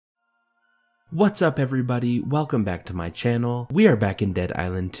What's up everybody, welcome back to my channel. We are back in Dead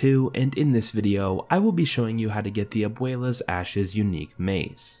Island 2, and in this video, I will be showing you how to get the ABUELA'S Ashes unique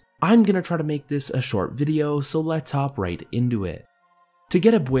mace. I'm gonna try to make this a short video, so let's hop right into it. To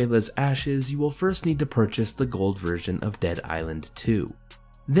get ABUELA'S Ashes, you will first need to purchase the gold version of Dead Island 2.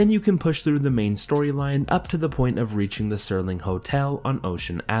 Then you can push through the main storyline up to the point of reaching the Sterling Hotel on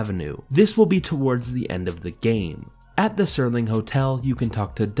Ocean Avenue. This will be towards the end of the game. At the Sterling Hotel, you can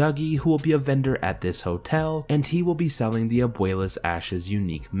talk to Dougie, who will be a vendor at this hotel, and he will be selling the ABUELA'S Ashes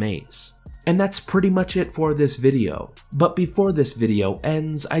unique mace. And that's pretty much it for this video. But before this video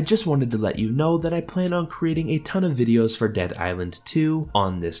ends, I just wanted to let you know that I plan on creating a ton of videos for Dead Island 2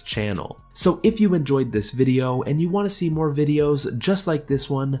 on this channel. So if you enjoyed this video and you want to see more videos just like this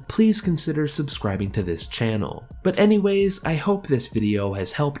one, please consider subscribing to this channel. But anyways, I hope this video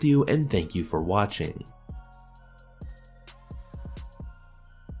has helped you and thank you for watching.